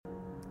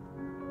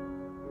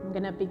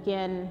I'm going to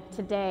begin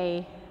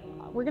today.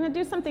 We're going to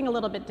do something a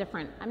little bit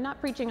different. I'm not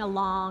preaching a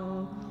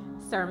long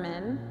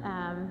sermon,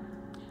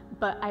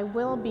 but I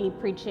will be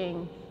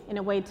preaching in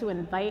a way to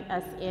invite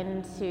us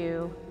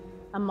into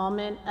a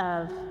moment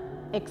of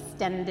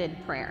extended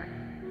prayer,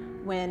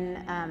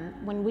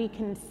 when we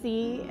can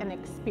see and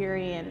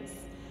experience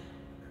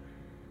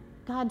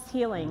God's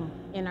healing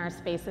in our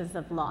spaces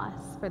of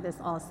loss for this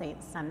All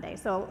Saints Sunday.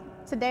 So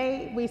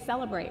today we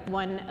celebrate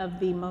one of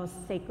the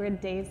most sacred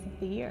days of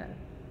the year,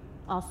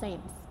 All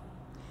Saints.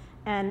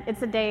 And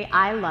it's a day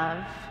I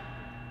love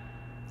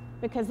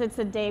because it's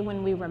a day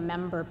when we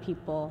remember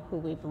people who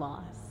we've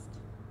lost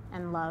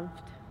and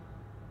loved.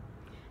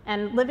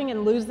 And living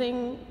and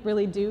losing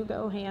really do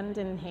go hand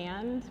in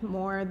hand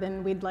more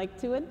than we'd like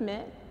to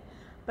admit.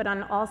 But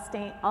on All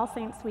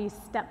Saints, we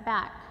step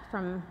back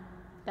from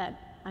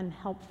that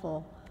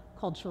unhelpful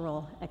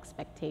cultural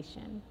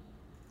expectation.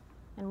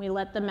 And we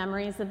let the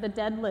memories of the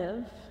dead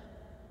live,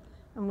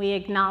 and we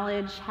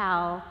acknowledge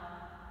how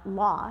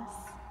loss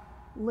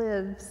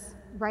lives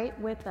right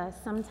with us,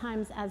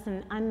 sometimes as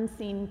an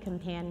unseen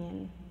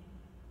companion.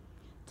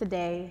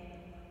 Today,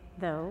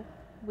 though,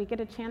 we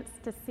get a chance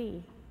to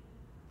see.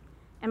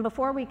 And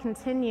before we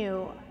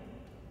continue,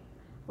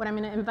 what I'm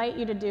going to invite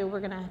you to do,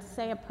 we're going to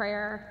say a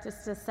prayer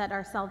just to set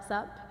ourselves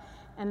up.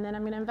 And then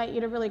I'm going to invite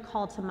you to really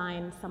call to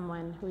mind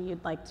someone who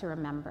you'd like to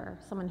remember,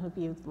 someone who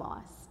you've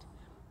lost.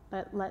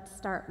 But let's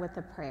start with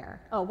a prayer.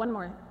 Oh, one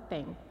more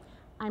thing.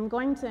 I'm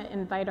going to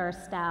invite our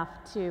staff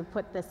to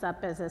put this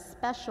up as a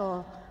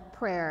special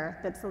prayer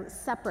that's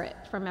separate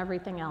from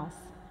everything else,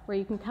 where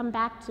you can come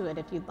back to it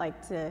if you'd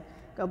like to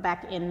go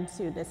back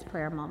into this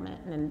prayer moment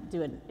and then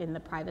do it in the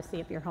privacy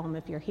of your home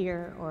if you're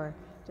here, or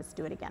just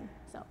do it again.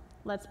 So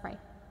let's pray.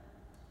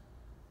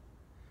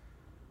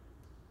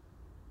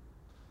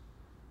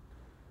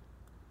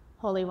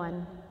 Holy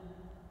One,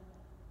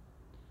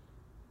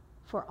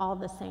 for all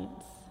the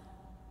saints,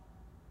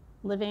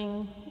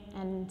 living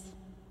and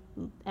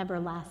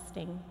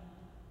everlasting,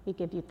 we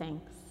give you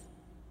thanks.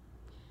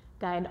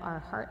 Guide our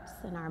hearts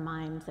and our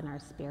minds and our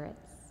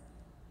spirits.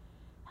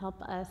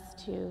 Help us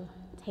to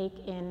take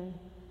in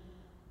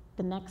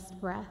the next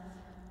breath,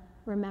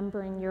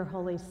 remembering your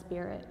Holy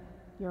Spirit,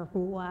 your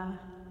Ruah,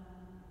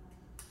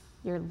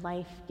 your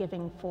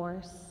life-giving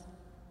force.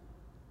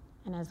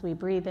 And as we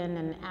breathe in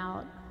and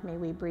out, may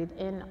we breathe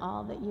in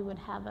all that you would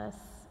have us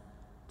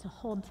to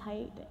hold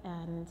tight,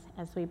 and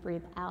as we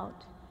breathe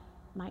out,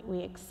 might we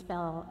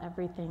expel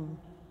everything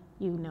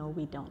you know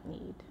we don't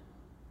need.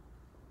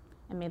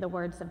 And may the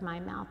words of my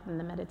mouth and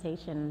the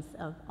meditations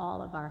of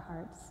all of our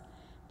hearts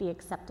be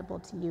acceptable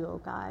to you, O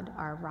God,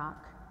 our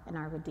rock and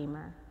our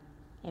Redeemer.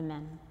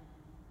 Amen.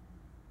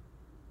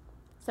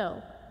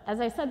 So, as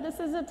I said, this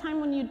is a time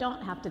when you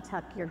don't have to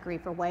tuck your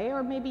grief away,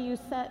 or maybe you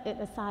set it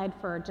aside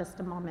for just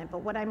a moment. But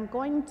what I'm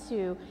going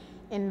to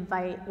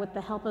invite, with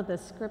the help of the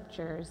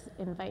scriptures,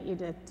 invite you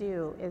to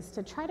do is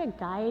to try to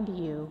guide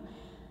you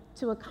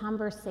to a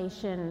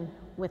conversation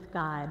with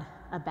God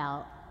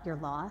about your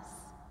loss.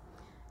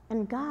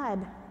 And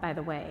God, by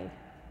the way,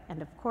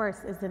 and of course,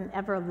 is an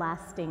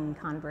everlasting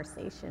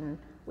conversation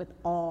with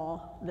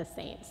all the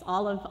saints,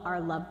 all of our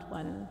loved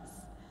ones.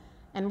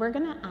 And we're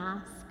going to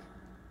ask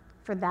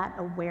for that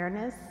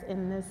awareness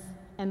in this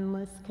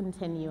endless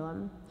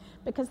continuum,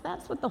 because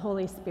that's what the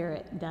Holy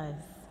Spirit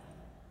does.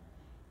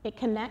 It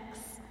connects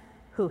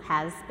who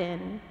has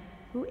been,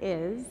 who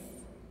is,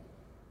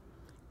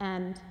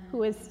 and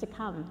who is to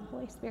come. The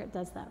Holy Spirit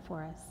does that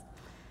for us.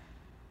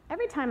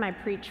 Every time I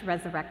preach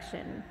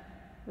resurrection,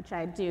 which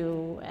I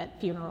do at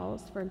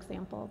funerals, for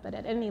example, but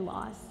at any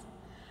loss,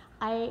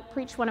 I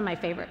preach one of my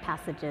favorite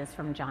passages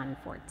from John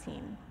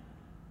 14.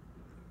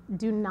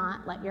 Do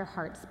not let your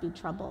hearts be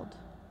troubled.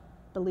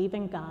 Believe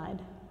in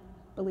God.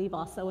 Believe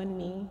also in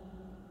me.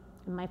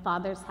 In my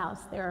Father's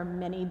house there are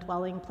many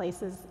dwelling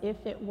places.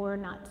 If it were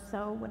not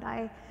so, would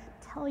I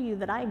tell you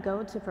that I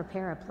go to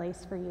prepare a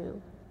place for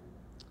you?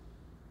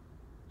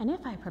 And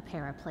if I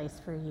prepare a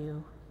place for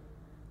you,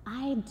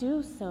 I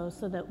do so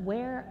that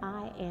where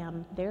I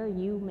am, there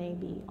you may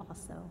be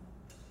also.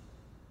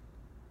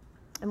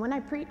 And when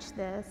I preach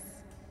this,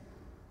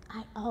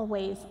 I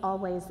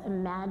always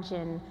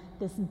imagine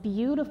this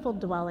beautiful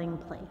dwelling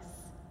place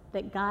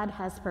that God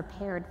has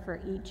prepared for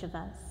each of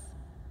us,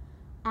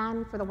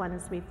 and for the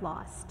ones we've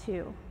lost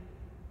too.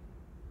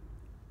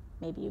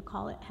 Maybe you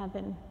call it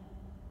heaven.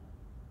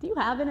 Do you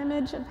have an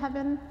image of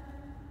heaven?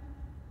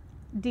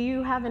 Do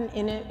you have an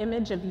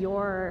image of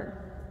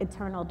your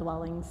eternal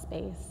dwelling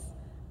space?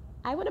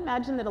 I would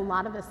imagine that a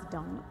lot of us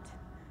don't.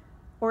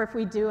 Or if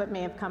we do, it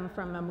may have come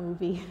from a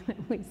movie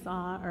that we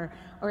saw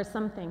or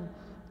something.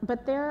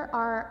 But there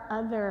are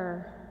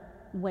other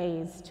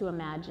ways to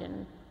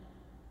imagine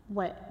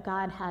what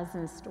God has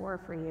in store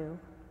for you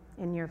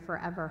in your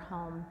forever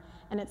home.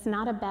 And it's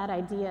not a bad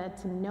idea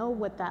to know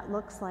what that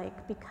looks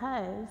like,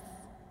 because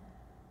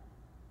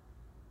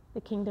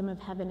the kingdom of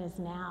heaven is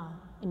now,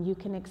 and you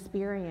can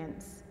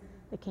experience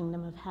the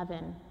kingdom of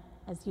heaven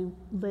as you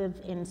live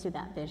into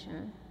that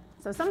vision.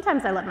 So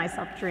sometimes I let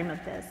myself dream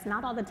of this,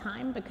 not all the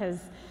time, because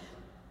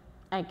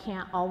I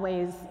can't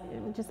always,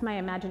 just my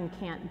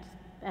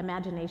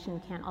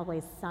imagination can't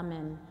always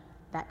summon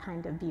that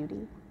kind of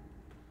beauty.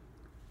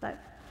 But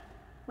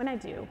when I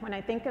do, when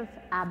I think of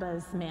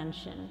Abba's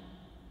mansion,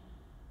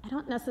 I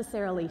don't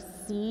necessarily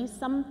see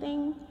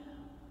something,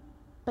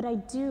 but I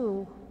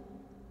do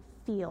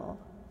feel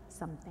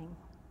something.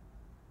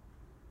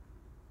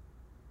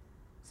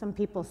 Some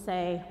people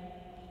say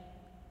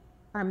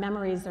our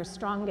memories are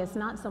strongest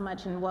not so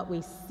much in what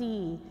we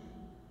see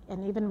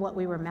and even what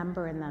we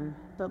remember in them,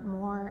 but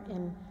more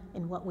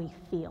in what we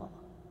feel.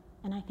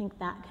 And I think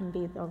that can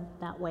be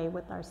that way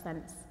with our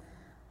sense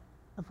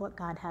of what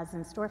God has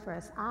in store for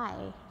us.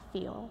 I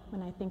feel,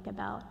 when I think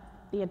about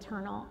the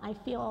eternal, I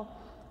feel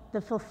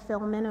the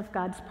fulfillment of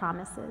God's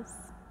promises.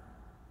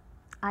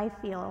 I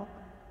feel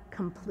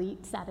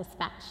complete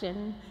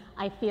satisfaction.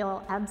 I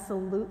feel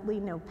absolutely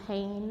no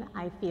pain.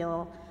 I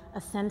feel a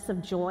sense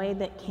of joy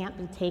that can't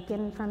be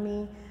taken from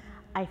me.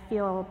 I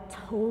feel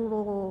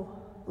total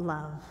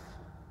love.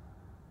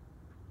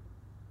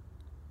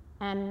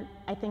 And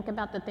I think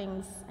about the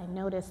things, I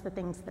notice the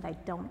things that I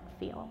don't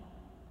feel.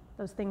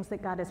 Those things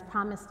that God has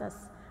promised us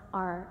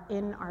are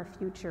in our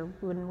future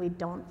when we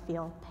don't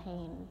feel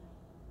pain.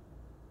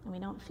 And we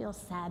don't feel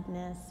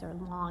sadness or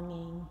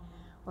longing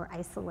or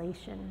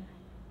isolation.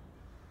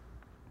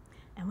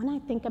 And when I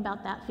think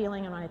about that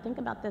feeling and when I think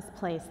about this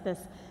place, this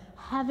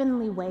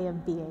heavenly way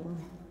of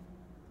being,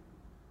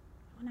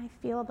 when I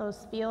feel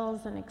those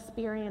feels and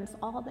experience,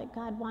 all that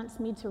God wants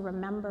me to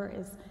remember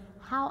is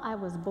how I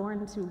was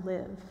born to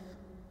live.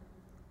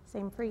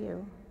 Same for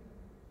you.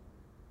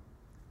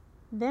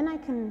 Then I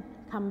can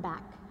come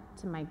back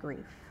to my grief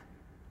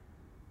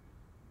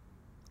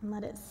and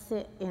let it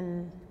sit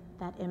in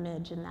that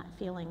image and that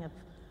feeling of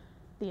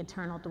the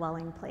eternal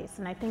dwelling place.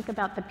 And I think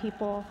about the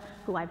people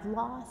who I've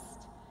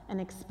lost and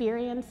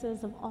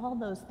experiences of all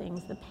those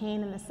things, the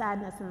pain and the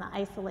sadness and the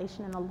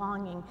isolation and the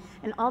longing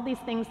and all these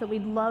things that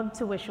we'd love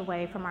to wish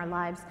away from our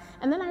lives.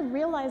 And then I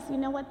realize, you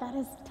know what, that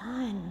is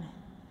done.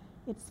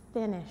 It's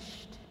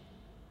finished.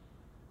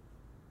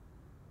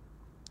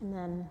 And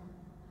then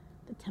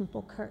the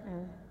temple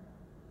curtain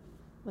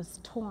was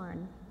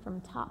torn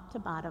from top to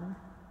bottom,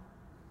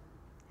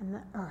 and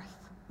the earth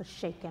was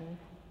shaken,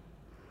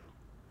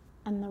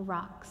 and the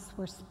rocks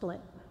were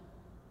split.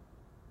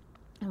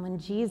 And when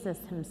Jesus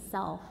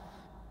himself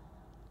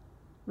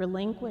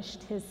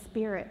relinquished his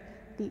spirit,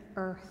 the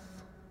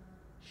earth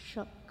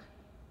shook.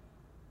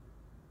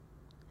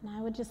 And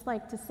I would just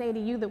like to say to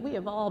you that we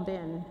have all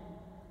been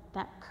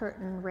that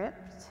curtain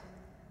ripped,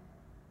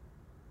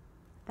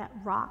 that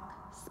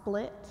rock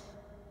split,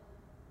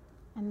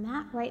 and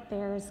that right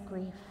there is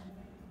grief.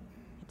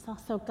 It's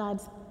also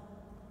God's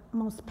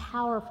most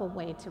powerful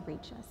way to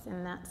reach us,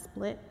 in that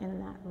split, in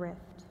that rift.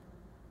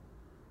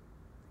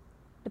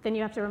 But then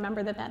you have to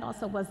remember that that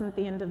also wasn't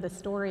the end of the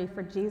story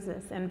for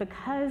Jesus. And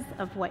because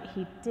of what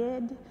he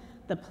did,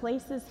 the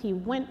places he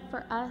went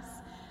for us,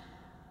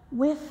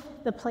 with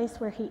the place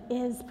where he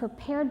is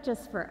prepared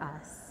just for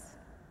us,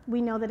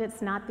 we know that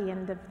it's not the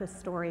end of the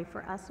story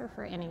for us or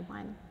for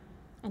anyone.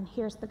 And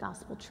here's the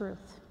gospel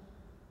truth.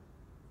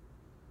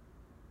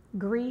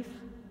 Grief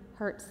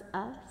hurts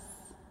us,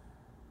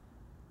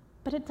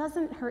 but it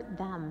doesn't hurt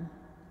them.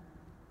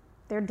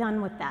 They're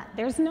done with that.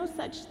 There's no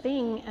such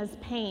thing as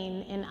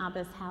pain in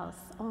Abba's house,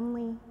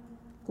 only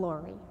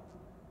glory.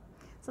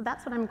 So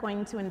that's what I'm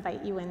going to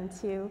invite you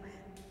into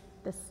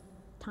this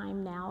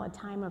time now, a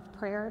time of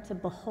prayer to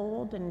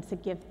behold and to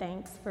give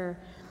thanks for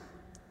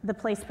the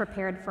place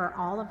prepared for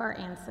all of our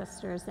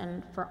ancestors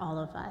and for all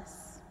of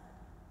us.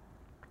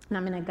 And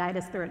I'm going to guide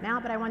us through it now,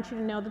 but I want you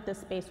to know that this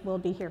space will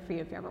be here for you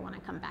if you ever want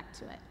to come back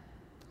to it.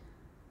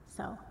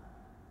 So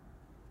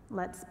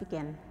let's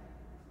begin.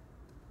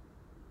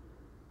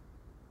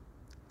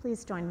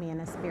 Please join me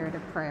in a spirit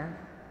of prayer.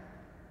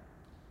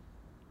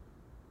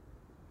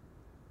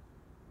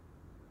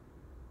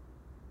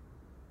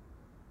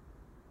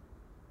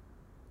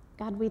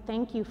 God, we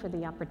thank you for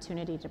the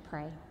opportunity to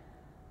pray,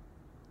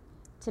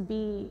 to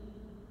be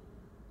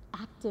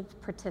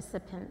active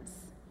participants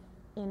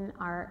in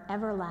our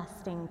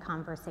everlasting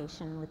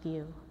conversation with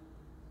you.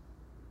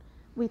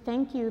 We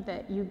thank you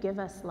that you give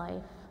us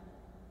life,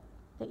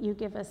 that you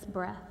give us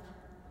breath,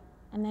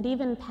 and that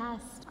even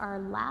past our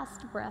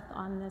last breath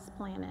on this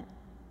planet,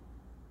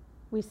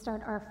 we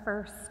start our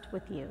first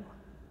with you.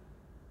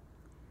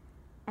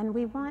 And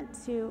we want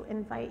to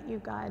invite you,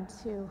 God,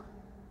 to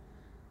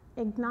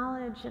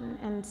acknowledge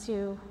and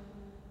to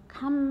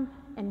come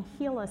and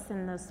heal us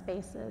in those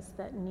spaces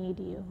that need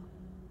you.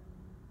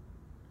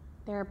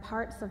 There are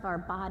parts of our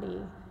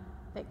body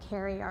that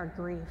carry our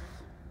grief.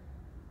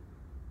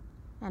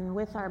 And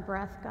with our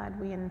breath, God,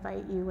 we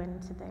invite you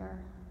into there.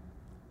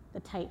 The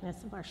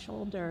tightness of our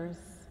shoulders,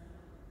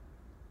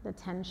 the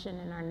tension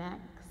in our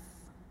necks,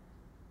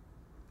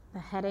 the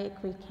headache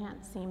we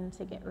can't seem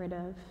to get rid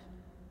of,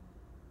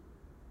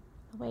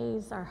 the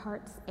ways our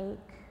hearts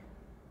ache,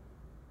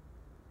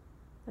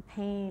 the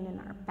pain in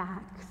our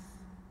backs,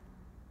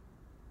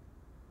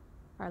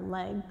 our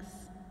legs,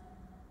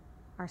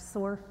 our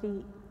sore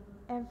feet,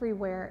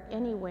 everywhere,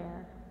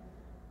 anywhere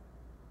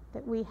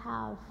that we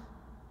have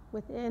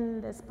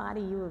within this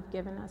body you have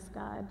given us,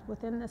 God,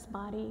 within this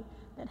body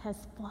that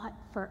has fought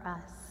for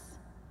us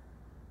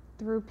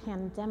through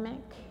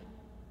pandemic,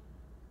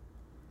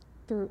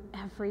 through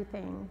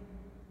everything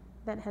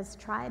that has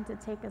tried to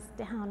take us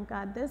down.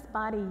 God, this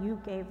body you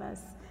gave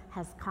us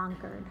has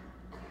conquered.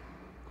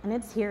 And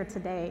it's here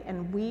today,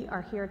 and we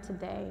are here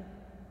today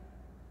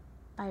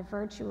by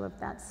virtue of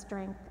that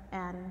strength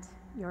and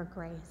your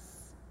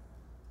grace.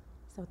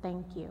 So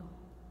thank you.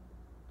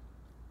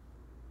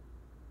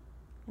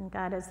 And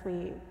God, as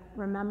we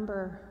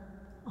remember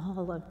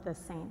all of the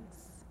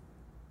saints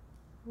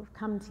who've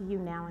come to you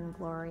now in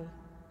glory,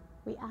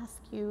 we ask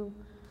you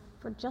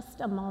for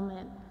just a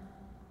moment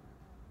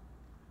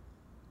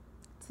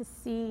to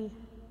see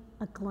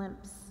a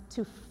glimpse,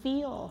 to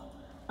feel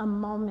a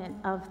moment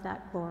of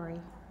that glory.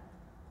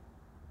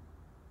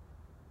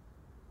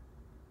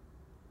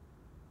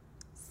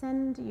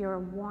 Send your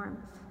warmth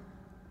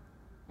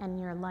and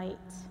your light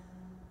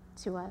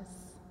to us.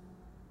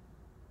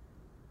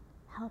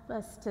 Help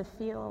us to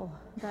feel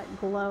that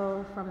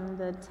glow from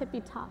the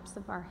tippy tops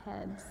of our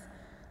heads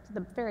to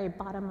the very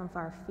bottom of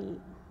our feet.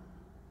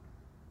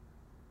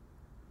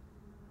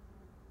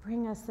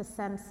 Bring us a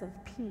sense of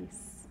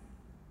peace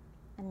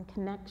and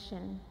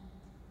connection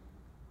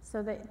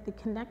so that the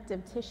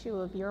connective tissue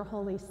of your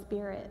Holy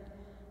Spirit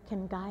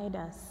can guide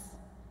us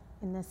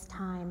in this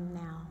time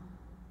now.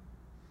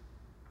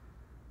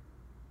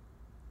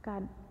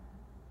 God,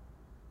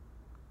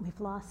 we've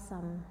lost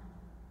some,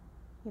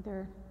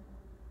 either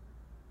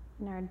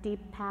in our deep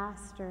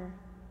past or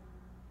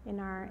in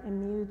our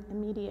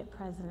immediate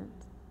present.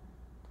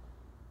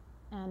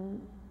 And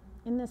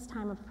in this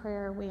time of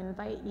prayer, we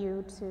invite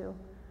you to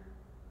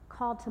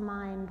call to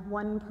mind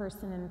one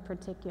person in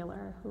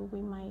particular who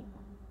we might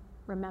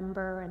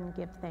remember and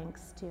give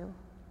thanks to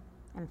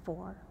and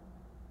for.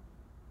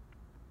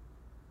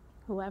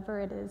 Whoever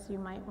it is you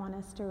might want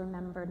us to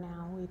remember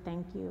now, we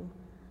thank you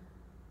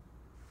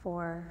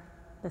for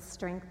the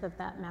strength of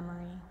that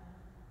memory.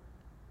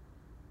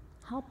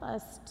 Help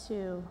us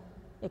to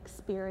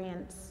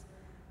experience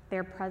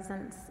their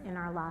presence in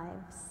our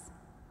lives,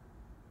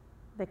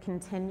 the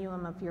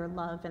continuum of your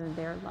love and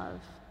their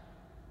love.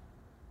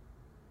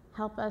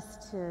 Help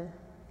us to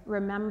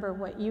remember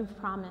what you've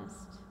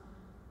promised,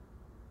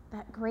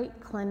 that great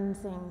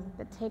cleansing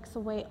that takes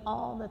away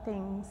all the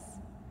things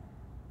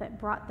that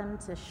brought them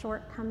to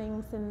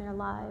shortcomings in their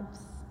lives,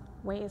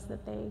 ways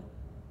that they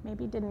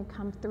maybe didn't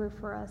come through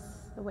for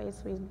us the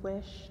ways we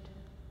wished,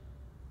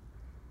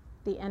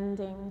 the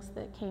endings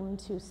that came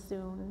too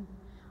soon.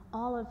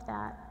 All of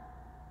that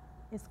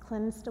is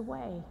cleansed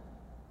away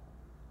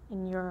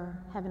in your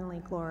heavenly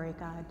glory,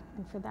 God,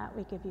 and for that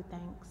we give you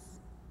thanks.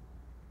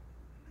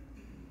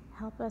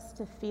 Help us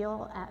to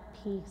feel at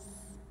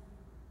peace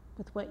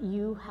with what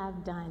you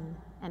have done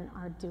and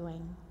are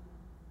doing,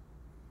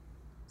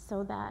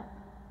 so that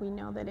we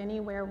know that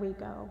anywhere we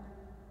go,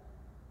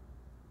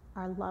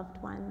 our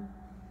loved ones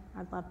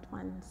are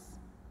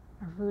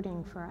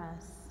rooting for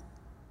us.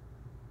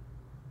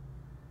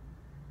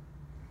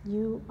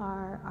 You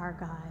are our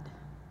God.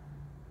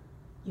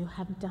 You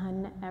have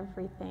done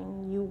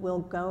everything. You will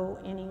go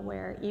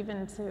anywhere,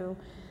 even to,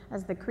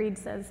 as the Creed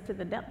says, to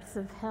the depths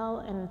of hell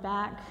and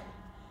back,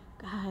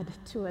 God,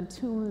 to a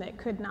tomb that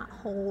could not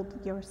hold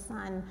your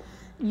Son.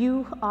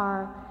 You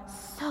are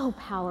so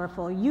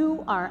powerful.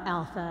 You are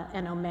Alpha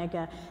and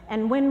Omega.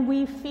 And when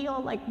we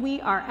feel like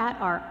we are at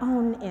our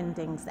own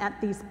endings,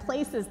 at these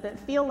places that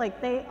feel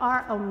like they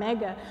are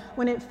Omega,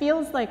 when it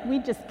feels like we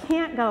just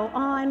can't go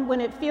on,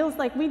 when it feels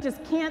like we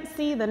just can't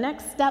see the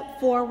next step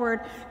forward,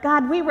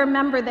 God, we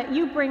remember that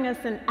you bring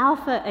us an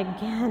Alpha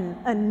again,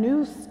 a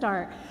new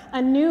start,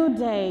 a new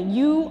day.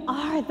 You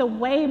are the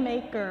way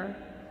maker.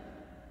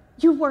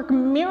 You work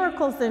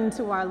miracles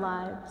into our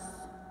lives.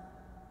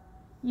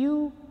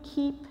 You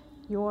keep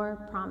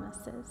your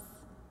promises.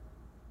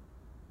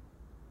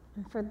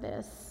 And for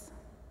this,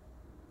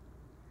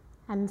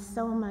 and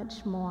so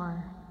much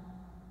more,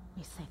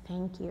 we say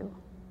thank you.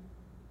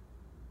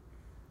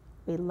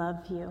 We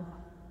love you.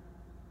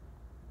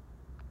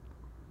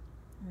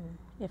 And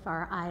if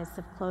our eyes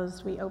have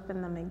closed, we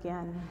open them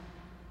again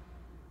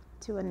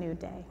to a new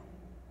day.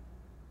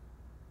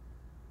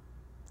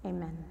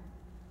 Amen.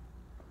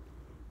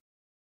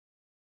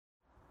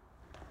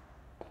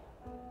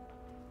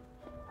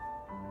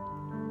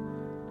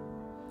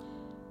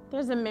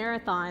 There's a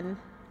marathon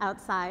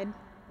outside.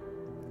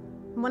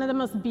 One of the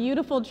most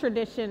beautiful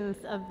traditions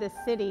of this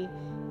city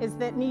is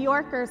that New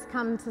Yorkers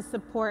come to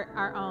support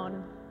our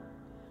own.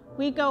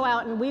 We go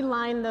out and we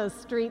line those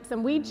streets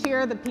and we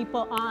cheer the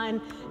people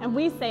on and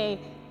we say,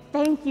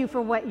 thank you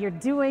for what you're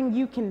doing.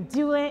 You can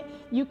do it.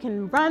 You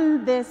can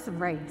run this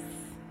race.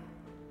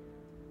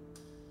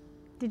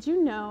 Did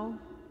you know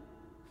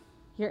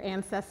your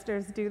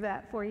ancestors do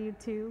that for you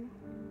too?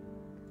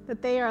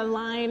 That they are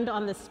lined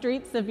on the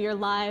streets of your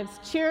lives,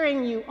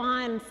 cheering you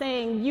on,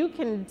 saying, you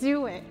can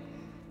do it.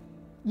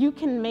 You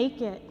can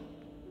make it.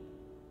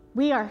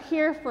 We are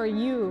here for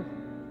you,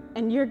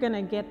 and you're going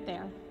to get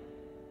there.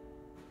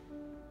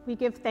 We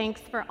give thanks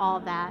for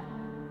all that.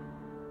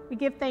 We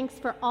give thanks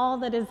for all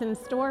that is in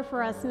store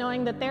for us,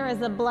 knowing that there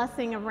is a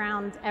blessing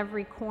around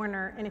every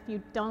corner. And if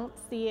you don't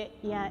see it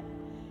yet,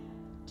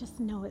 just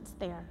know it's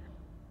there.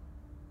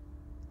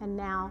 And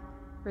now,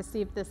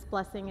 receive this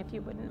blessing if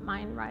you wouldn't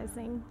mind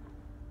rising.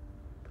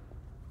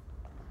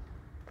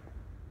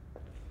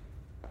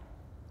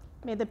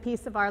 May the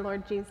peace of our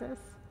Lord Jesus,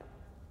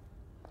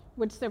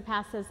 which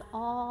surpasses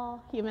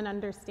all human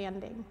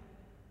understanding,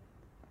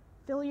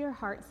 fill your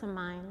hearts and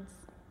minds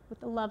with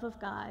the love of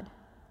God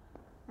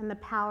and the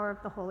power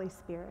of the Holy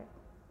Spirit.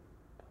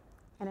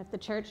 And if the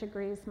church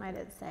agrees, might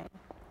it say,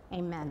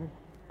 Amen.